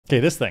Okay,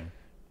 this thing.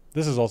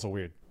 This is also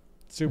weird.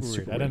 Super That's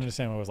weird. super I didn't weird.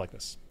 understand why it was like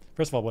this.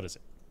 First of all, what is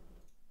it?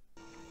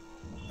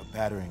 A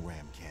battering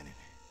ram cannon.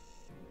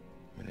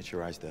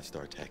 Miniaturized Death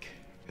Star tech.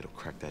 It'll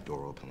crack that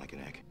door open like an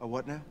egg. A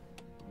what now?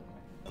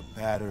 A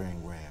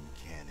battering ram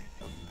cannon.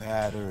 A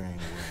battering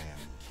ram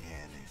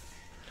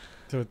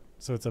cannon.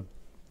 So it's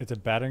a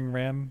battering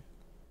ram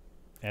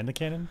and a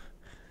cannon?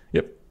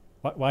 Yep.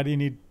 Why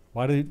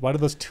do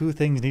those two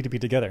things need to be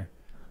together?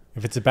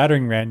 If it's a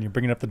battering ram, you're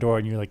bringing up the door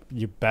and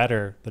you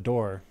batter the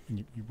door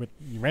and you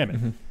ram it.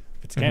 Mm-hmm.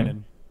 If it's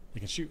cannon, you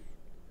can shoot.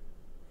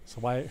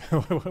 So why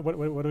what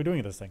are we doing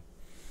with this thing?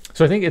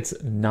 So I think it's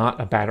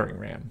not a battering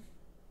ram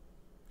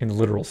in the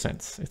literal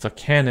sense. It's a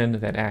cannon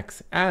that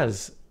acts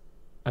as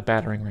a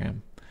battering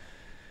ram.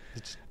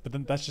 But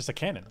then that's just a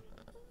cannon.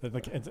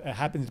 It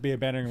happens to be a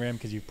battering ram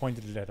because you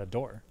pointed it at a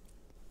door.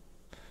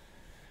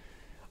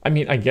 I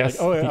mean, I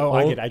guess.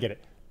 I get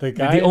it.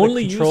 The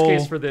only use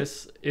case for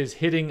this is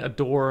hitting a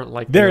door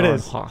like there it on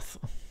is. Hoth.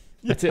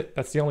 That's it.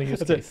 That's the only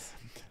use case.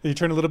 You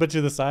turn a little bit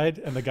to the side,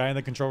 and the guy in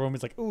the control room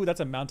is like, "Ooh, that's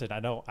a mountain. I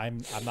know.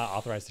 I'm not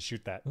authorized to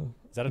shoot that.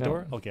 Is that a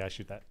door? Okay, I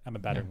shoot that. I'm a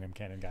battering ram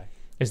cannon guy."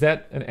 Is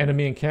that an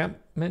enemy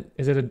encampment?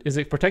 Is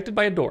it protected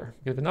by a door?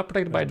 If it's not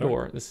protected by a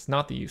door, this is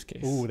not the use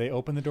case. Ooh, they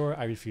open the door.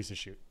 I refuse to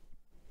shoot.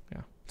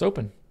 Yeah, it's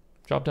open.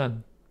 Job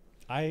done.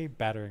 I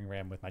battering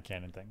ram with my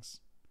cannon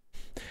things.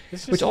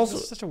 This Which also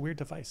is such a weird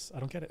device. I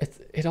don't get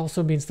it. It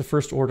also means the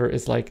First Order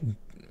is like,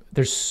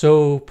 they're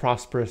so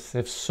prosperous. They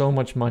have so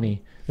much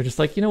money. They're just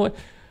like, you know what?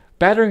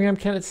 Battering ram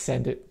cannon,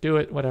 send it, do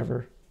it,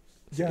 whatever.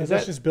 Yeah,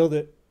 let's just build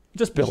it.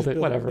 Just build it,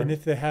 whatever. And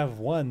if they have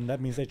one, that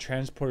means they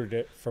transported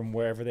it from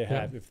wherever they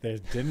have. If they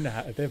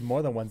if they have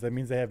more than ones, that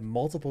means they have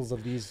multiples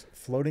of these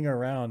floating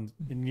around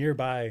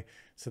nearby,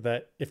 so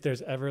that if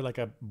there's ever like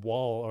a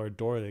wall or a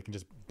door, they can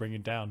just bring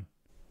it down.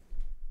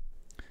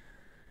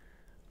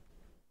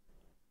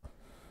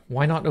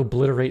 Why not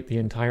obliterate the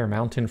entire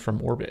mountain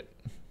from orbit?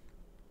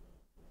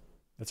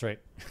 That's right.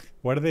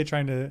 What are they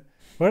trying to?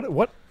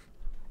 What?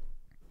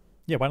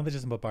 Yeah, why don't they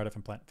just bombard it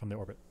from the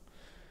orbit?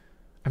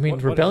 I mean,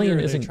 rebellion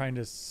isn't trying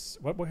to.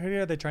 What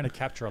are they trying to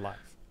capture alive?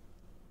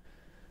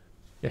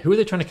 Yeah, who are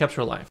they trying to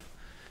capture alive?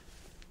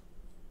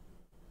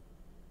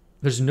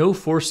 There's no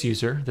Force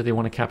user that they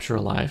want to capture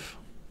alive.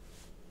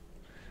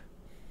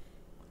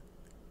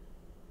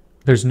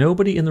 There's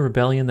nobody in the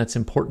rebellion that's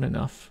important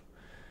enough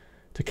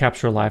to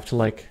capture alive, to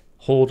like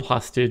hold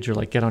hostage or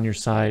like get on your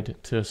side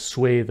to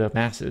sway the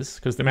masses,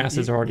 because the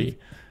masses are already.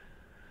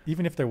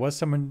 Even if there was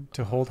someone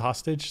to hold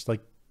hostage,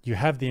 like you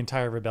have the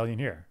entire rebellion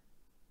here.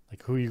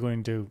 Like who are you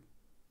going to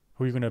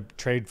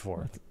trade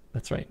for?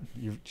 That's right.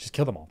 You just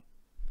kill them all.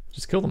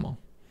 Just kill them all.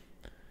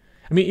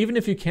 I mean, even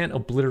if you can't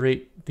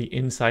obliterate the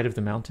inside of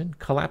the mountain,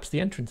 collapse the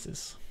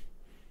entrances.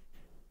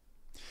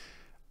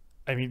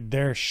 I mean,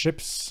 their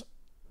ships.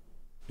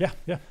 Yeah.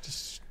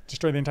 Just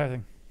destroy the entire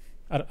thing.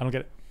 I don't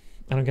get it.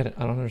 I don't get it.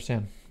 I don't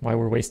understand why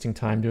we're wasting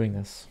time doing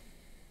this.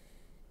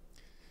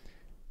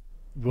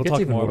 We'll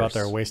talk more about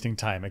their wasting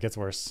time. It gets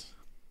worse.